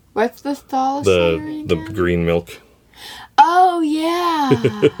Target. What's the Thala siren The again? green milk. Oh yeah.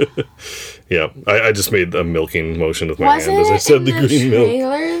 Yeah, I just made a milking motion with my Wasn't hand as I it said in the green milk.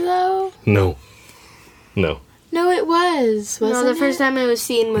 trailer though? No. No, it was. No, Wasn't the first it? time it was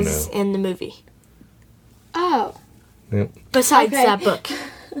seen was No. in the movie. Oh. Yep. Besides Okay. that book.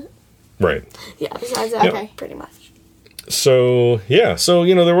 Right. Yeah, besides that Okay. book, pretty much. So, yeah. So,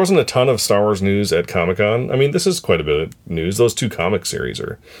 there wasn't a ton of Star Wars news at Comic-Con. I mean, this is quite a bit of news. Those 2 comic series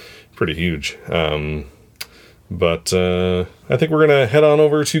are pretty huge. But I think we're going to head on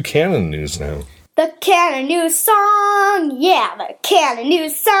over to canon news now. The canon news song, yeah, the canon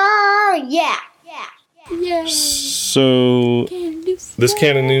news song, yeah. Yay. So, this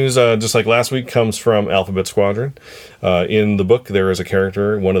canon news, just like last week, comes from Alphabet Squadron. In the book, there is a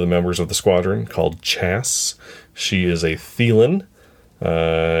character, one of the members of the squadron, called Chass. She is a Thelan.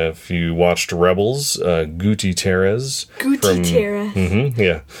 If you watched Rebels, Gutierrez. Gutierrez.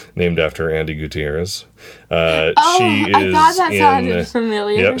 Yeah, named after Andy Gutierrez. She is I thought that sounded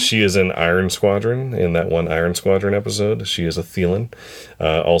familiar. Yeah, she is in Iron Squadron, in that one Iron Squadron episode. She is a Thelan.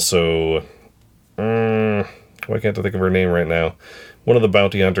 Also, why can't I think of her name right now? One of the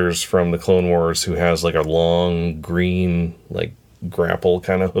bounty hunters from the Clone Wars who has like a long green, like, grapple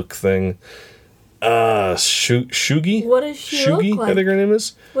kind of hook thing. Shugi? What does she look Shugi, like? I think her name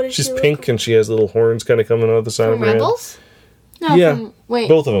is. What does She's she look pink like? and she has little horns kind of coming out the side of From her Rebels? No, head. Yeah, wait.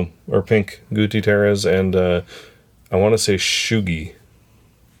 both of them are pink. Gutierrez and I want to say Shugi.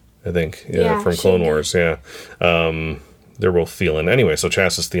 I think Yeah, from Clone Shugi. Wars. Yeah, they're both Thelan. Anyway, so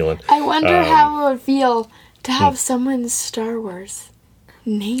Chas is Thelan. I wonder how it would feel to have someone's Star Wars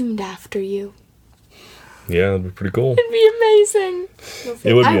named after you. Yeah, that'd be pretty cool. It'd be amazing.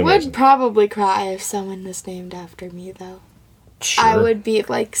 It would be I amazing. would probably cry if someone was named after me, though. Sure. I would be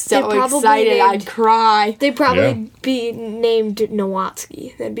like so They're probably excited named- I'd cry. They'd probably Yeah. be named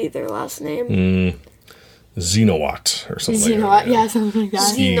Nowatsky. That'd be their last name. Xenowat or something. You know like what? that. Yeah, something like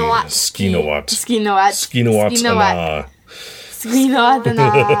that. Skinowat. Skinowat. Skinowat's Skinowat. Skinowatana.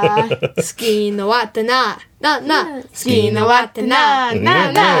 Na. Skinowat. Na.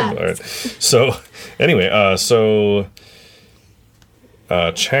 Na. Na. All right. So, anyway,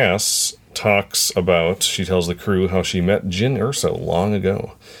 Chas talks about, she tells the crew how she met Jyn Erso long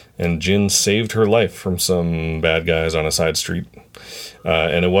ago. And Jyn saved her life from some bad guys on a side street.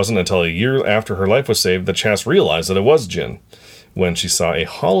 And it wasn't until a year after her life was saved that Chas realized that it was Jyn, when she saw a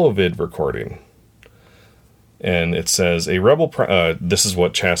holovid recording. And it says, this is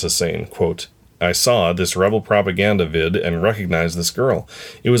what Chas is saying, quote, "I saw this rebel propaganda vid and recognized this girl.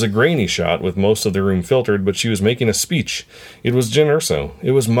 It was a grainy shot with most of the room filtered, but she was making a speech. It was Jyn Erso.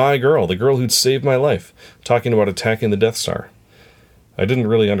 It was my girl, the girl who'd saved my life, talking about attacking the Death Star. I didn't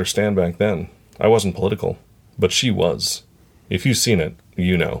really understand back then. I wasn't political, but she was. If you've seen it,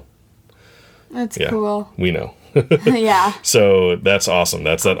 you know." That's Yeah, cool. we know. Yeah. So that's awesome.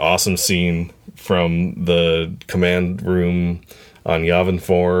 That's that awesome scene from the command room on Yavin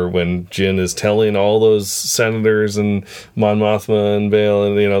 4 when Jyn is telling all those senators and Mon Mothma and Bail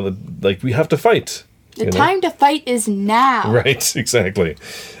and, like, we have to fight. The time to fight is now. Right, exactly.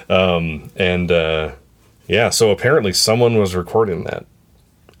 So apparently someone was recording that.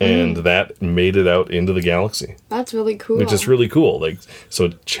 And that made it out into the galaxy, That's really cool. which is really cool. Like, so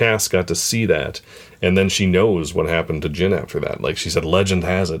Chas got to see that, and then she knows what happened to Jyn after that. Like she said, legend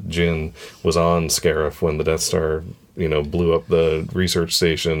has it, Jyn was on Scarif when the Death Star, blew up the research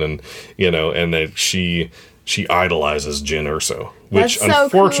station, and and that she idolizes Jyn Erso, which That's so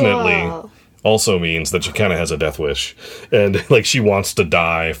unfortunately cool. also means that she kind of has a death wish, and like she wants to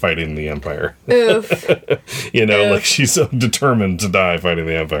die fighting the Empire. Oof. Like she's so determined to die fighting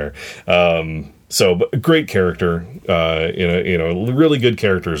the Empire. But a great character, really good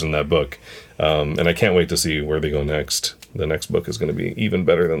characters in that book. And I can't wait to see where they go next. The next book is going to be even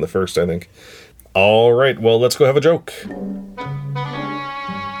better than the first, I think. All right, well, let's go have a joke.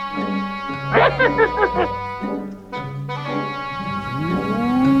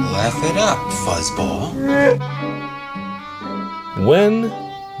 Laugh it up, fuzzball. When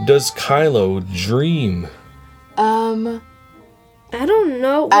does Kylo dream? I don't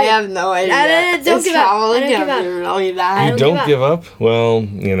know. I Wait, have no idea. don't It's give up. probably I don't give gonna up. be really bad. You don't don't give give up? Well,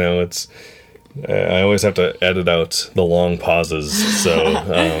 it's... I always have to edit out the long pauses, so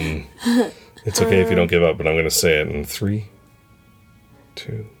it's okay if you don't give up, but I'm going to say it in 3,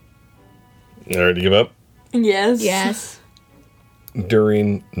 2... All right, you give up? Yes. Yes.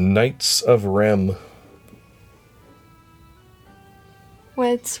 During Nights of Rem.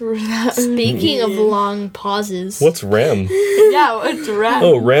 What's that? Speaking of long pauses. What's REM? Yeah, what's right?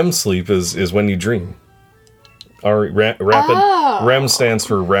 Oh, REM sleep is when you dream. REM stands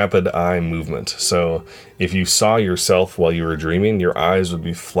for rapid eye movement. So if you saw yourself while you were dreaming, your eyes would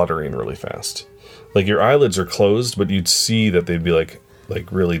be fluttering really fast. Like your eyelids are closed, but you'd see that they'd be like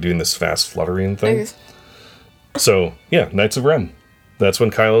really doing this fast fluttering thing. So yeah, Nights of Rem. That's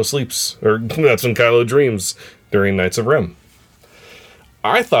when Kylo sleeps, or that's when Kylo dreams during Nights of Rem.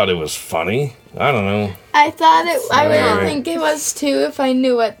 I thought it was funny. I don't know. I thought it. I would Alright. think it was too if I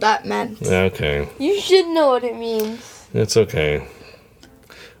knew what that meant. Okay. You should know what it means. It's okay.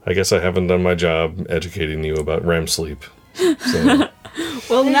 I guess I haven't done my job educating you about REM sleep. So,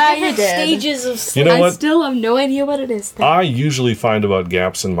 Well, now you Different did. stages of you sleep. know I what? still have no idea what it is. Then. I usually find about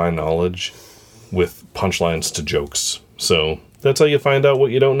gaps in my knowledge with punchlines to jokes. So that's how you find out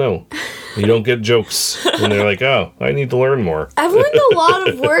what you don't know. You don't get jokes. And they're like, oh, I need to learn more. I've learned a lot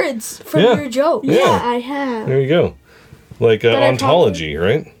of words from Yeah. your joke. Yeah. I have. There you go. Like I ontology,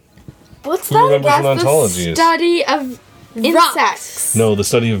 right? What's Who that? remembers That's what ontology the is? study of insects. No, the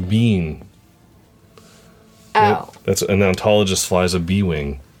study of being. Oh. That's an ontologist flies a bee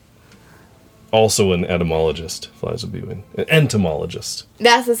wing. Also an etymologist flies a bee wing. An entomologist.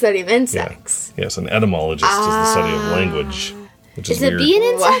 That's the study of insects. Yes, an etymologist is the study of language. Which is Is a weird. bee an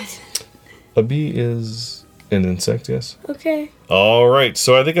insect? A bee is an insect, yes. Okay. All right,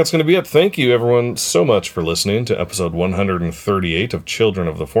 so I think that's going to be it. Thank you, everyone, so much for listening to episode 138 of Children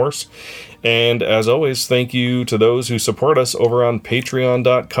of the Force. And as always, thank you to those who support us over on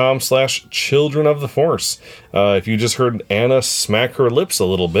patreon.com/Children of the Force. If you just heard Anna smack her lips a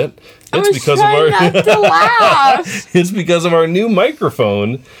little bit, it's because of our not to laugh. it's because of our new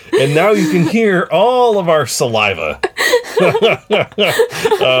microphone, and now you can hear all of our saliva. No,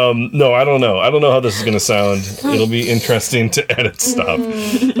 I don't know. I don't know how this is going to sound. It'll be interesting to edit stuff.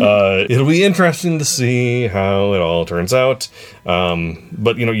 It'll be interesting to see how it all turns out.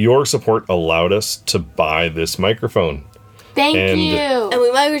 But, your support allowed us to buy this microphone. Thank And- you. And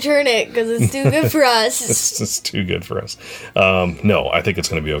we might return it because it's too good for us. It's too good for us. No, I think it's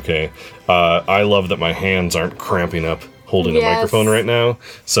going to be okay. I love that my hands aren't cramping up holding a Yes. microphone right now.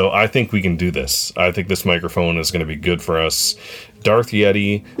 So I think we can do this. I think this microphone is going to be good for us. Darth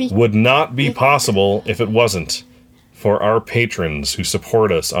Yeti would not be possible if it wasn't for our patrons who support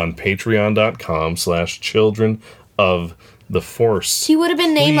us on patreon.com/Children of the Force. He would have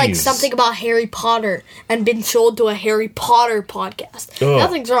been named like Please. something about Harry Potter and been sold to a Harry Potter podcast. Ugh.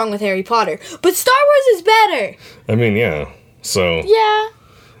 Nothing's wrong with Harry Potter, but Star Wars is better. I mean, yeah. So, Yeah.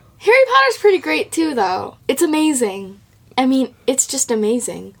 Harry Potter's pretty great too, though. It's amazing. I mean, it's just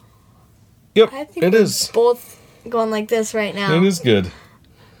amazing. yep, I think it we're is. both going like this right now. It is good.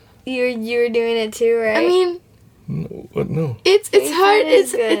 You're doing it too, right? I mean, What? No. it's hard.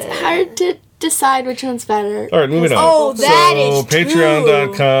 is It's hard to decide which one's better. All right, moving on. Oh, that so, is true.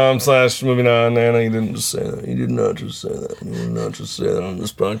 patreon.com/moving on. Anna, you didn't just say that. You did not just say that. You did not just say that on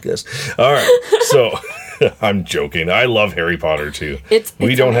this podcast. All right, so I'm joking. I love Harry Potter too.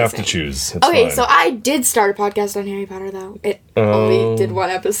 We don't have to amazing. choose. It's Okay, fine. so I did start a podcast on Harry Potter, though. It only did one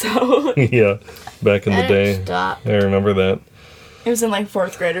episode. yeah, back in the day. Stop. I remember that. It was in like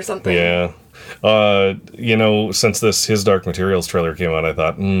 4th grade or something. Yeah. Since this His Dark Materials trailer came out, I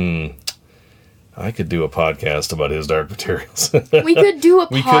thought, I could do a podcast about His Dark Materials. We could do a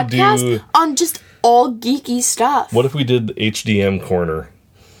We could podcast do- on just all geeky stuff. What if we did HDM Corner?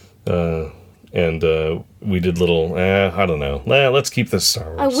 And we did little, I don't know. Let's keep this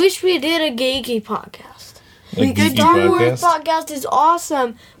Star Wars. I wish we did a geeky podcast. A we could geeky Star Wars podcast? podcast is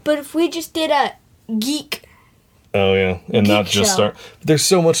awesome, but if we just did a geek Oh, yeah. And not Geek just show. Star... There's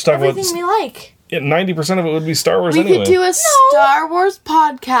so much to talk about. everything we like. Yeah, 90% of it would be Star Wars We anyway. could do a Star Wars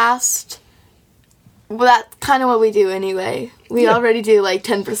podcast. Well, that's kind of what we do anyway. We already do like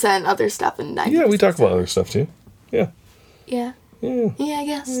 10% other stuff and 90%. Yeah, we talk about other stuff too. Yeah. Yeah. Yeah. Yeah, I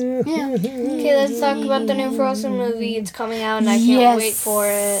guess. Yeah. Okay, let's talk about the new Frozen movie. It's coming out and I can't Yes. wait for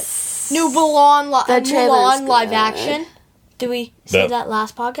it. New Mulan, The trailer's Mulan live good. action. Did we say That- that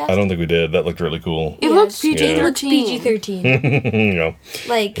last podcast? I don't think we did. That looked really cool. It looks Yes. Yeah. PG-13. PG-13. yeah.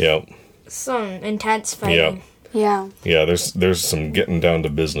 Like, Yeah. some intense fighting. Yeah. Yeah, there's some getting down to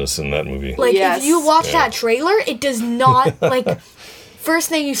business in that movie. Like, Yes. if you watch Yeah. that trailer, it does not, like, first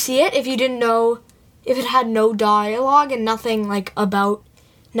thing you see it, if you didn't know, if it had no dialogue and nothing, like, about,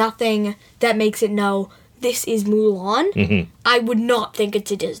 nothing that makes it know this is Mulan, I would not think it's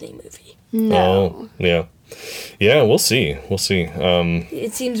a Disney movie. No. Oh, yeah. Yeah, we'll see. We'll see.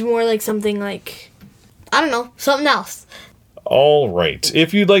 It seems more like something like, I don't know, something else. All right.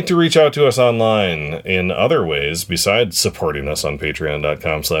 If you'd like to reach out to us online in other ways besides supporting us on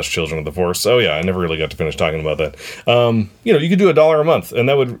patreon.com/Children of the Force. Oh yeah, I never really got to finish talking about that. You could do $1 a month, and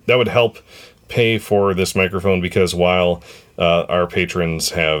that would help pay for this microphone, because while our patrons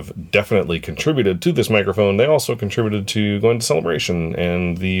have definitely contributed to this microphone, they also contributed to going to Celebration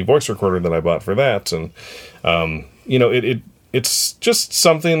and the voice recorder that I bought for that. And it's just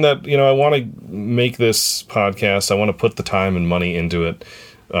something that, I want to make this podcast. I want to put the time and money into it.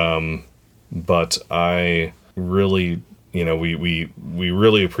 But I really, we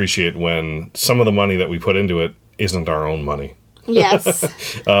really appreciate when some of the money that we put into it isn't our own money. Yes.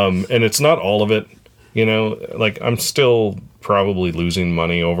 And it's not all of it, like I'm still probably losing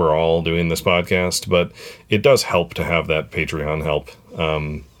money overall doing this podcast, but it does help to have that Patreon help.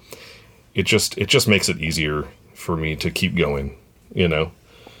 It just makes it easier for me to keep going,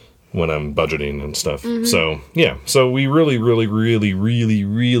 when I'm budgeting and stuff. So we really, really, really, really,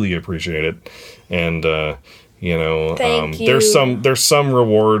 really appreciate it. And, You know, Thank you. there's some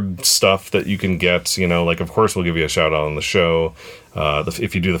reward stuff that you can get. You know, like of course we'll give you a shout out on the show.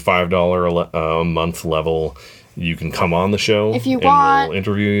 If you do the $5 a month level, you can come on the show. If you and want, we'll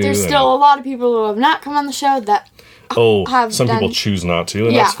interview you. There's still a lot of people who have not come on the show that have some done- people choose not to,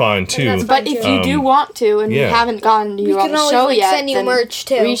 and Yeah. that's fine too. that's But if you do want to and yeah. we haven't gotten to you We on can the always, show like, yet, send you then merch,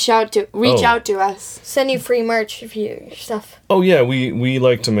 too. reach out to us. Send you free merch if you stuff. Oh yeah, we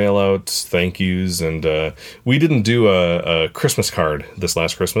like to mail out thank yous, and we didn't do a Christmas card this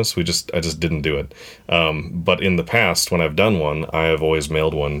last Christmas. I just didn't do it. But in the past, when I've done one, I have always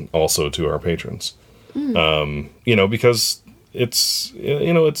mailed one also to our patrons. You know, because it's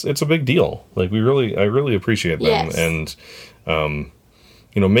a big deal. Like I really appreciate them, Yes. and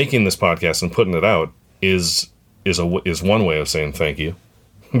you know, making this podcast and putting it out is one way of saying thank you.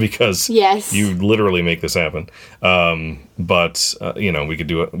 Because Yes. you literally make this happen. But you know, we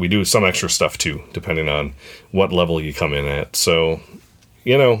do some extra stuff too, depending on what level you come in at. So,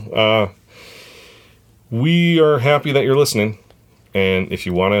 you know, we are happy that you're listening. And if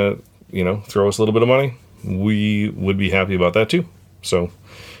you want to, you know, throw us a little bit of money, we would be happy about that too. So,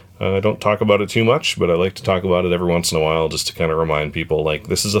 I don't talk about it too much, but I like to talk about it every once in a while just to kind of remind people, like,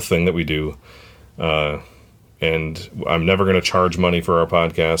 this is a thing that we do. And I'm never going to charge money for our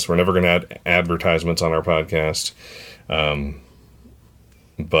podcast. We're never going to add advertisements on our podcast.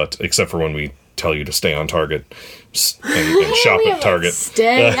 But except for when we tell you to stay on Target and shop at Target.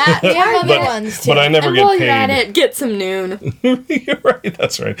 Stay at We have other Target. ones too. But I never And get while you're at paid. it, get some Noon. You're right,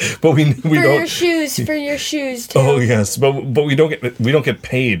 that's right. But we for your don't. shoes, too. Oh yes, but we don't get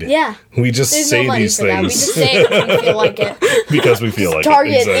paid. Yeah. We just There's say no money these for that. We things just say it when we feel like it. because we feel like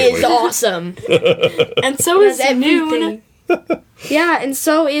Target it. Exactly. is awesome. And so is That's Noon. everything. Yeah, and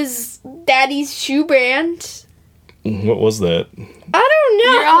so is Daddy's shoe brand. What was that? I don't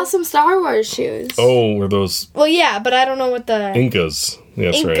know. Your awesome Star Wars shoes. Oh, were those Well, yeah, but I don't know what the Incas?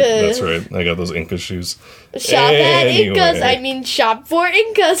 That's right. Incas. That's right. I got those Inca shoes. shop at Anyway. Incas. I mean, shop for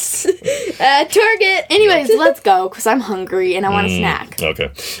Incas at Target. Anyways, let's go because I'm hungry and I want a snack. Okay.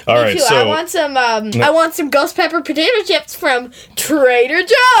 All right. Too. So I want some ghost pepper potato chips from Trader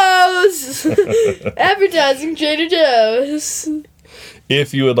Joe's. Advertising Trader Joe's.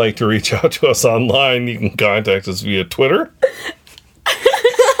 if you would like to reach out to us online, you can contact us via Twitter.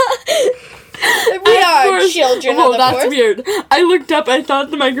 We are children Oh, of the that's force. weird. I looked up. I thought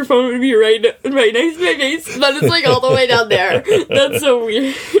the microphone would be right next to my face, but it's like all the way down there. That's so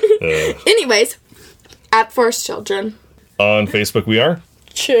weird. Anyways, at Force Children. On Facebook, we are.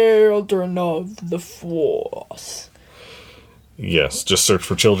 Children of the Force. Yes, just search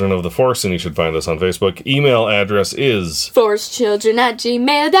for Children of the Force and you should find us on Facebook. Email address is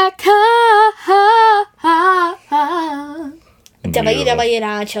forcechildren@gmail.com.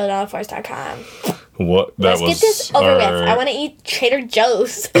 www.childrenoftheforce.com. what that Let's was. get this over with. our- I want to eat Trader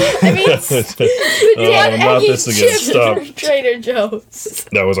Joe's. I mean, not this again. Stop. Trader Joe's.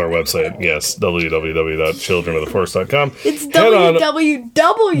 That was our website. Yes, www.childrenoftheforce.com. It's Head on-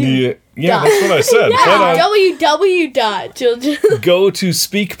 www. Yeah, that's what I said. Head on, www.children. go to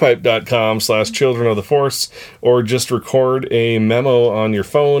speakpipe.com/children of the force, or just record a memo on your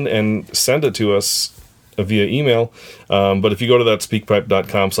phone and send it to us via email. But if you go to that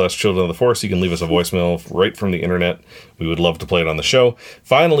speakpipe.com/children of the force, you can leave us a voicemail right from the internet. We would love to play it on the show.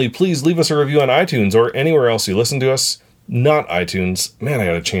 Finally, please leave us a review on iTunes or anywhere else you listen to us. Not iTunes. Man, I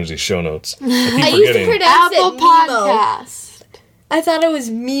gotta change these show notes. I keep I used to forgetting. pronounce Apple it Memo. Podcast. I thought it was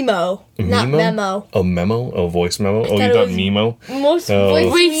Memo, not Memo. Oh, memo? Oh, voice memo? Oh, you thought it thought was- Memo? Most Oh. voice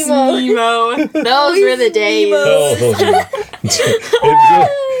Voice Memo. Nemo. Those were the days. Oh, those are-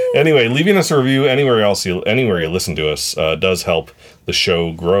 Anyway, leaving us a review anywhere you listen to us does help the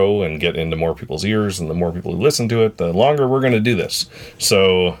show grow and get into more people's ears, and the more people who listen to it, the longer we're going to do this.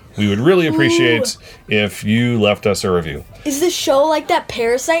 So we would really appreciate if you left us a review. Is this show like that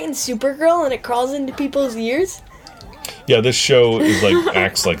parasite in Supergirl and it crawls into people's ears? Yeah, this show is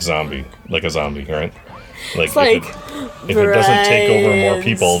acts like a zombie, right? It's like, if it doesn't take over more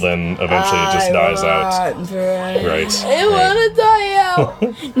people, then eventually it just dies out. Right. I want to die out.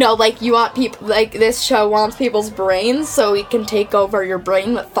 no, like you want people, like this show wants people's brains so we can take over your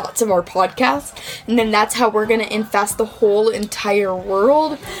brain with thoughts of our podcast. And then that's how we're going to infest the whole entire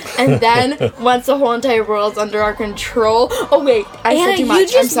world. And then once the whole entire world's under our control. Oh, wait, I Anna, said too much. you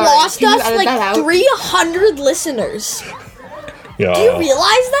just I'm sorry. lost Can you us edit like that out? 300 listeners. Yeah, Do you realize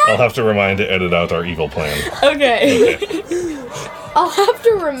that? I'll have to remind to edit out our evil plan. Okay. I'll have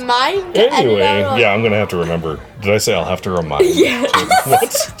to remind to Anyway, edit out. yeah, I'm gonna have to remember. Did I say I'll have to remind? Yeah.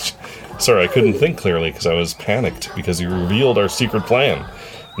 What? Sorry, I couldn't think clearly because I was panicked because you revealed our secret plan.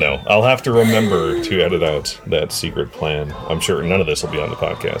 No, I'll have to remember to edit out that secret plan. I'm sure none of this will be on the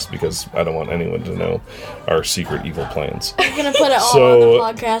podcast because I don't want anyone to know our secret evil plans. You're gonna put it all So-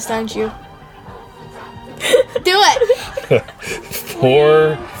 on the podcast, aren't you? Do it!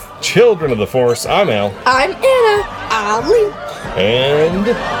 For Children of the Force, I'm Al. I'm Anna. I'm Lee. And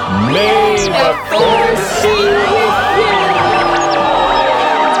may the Force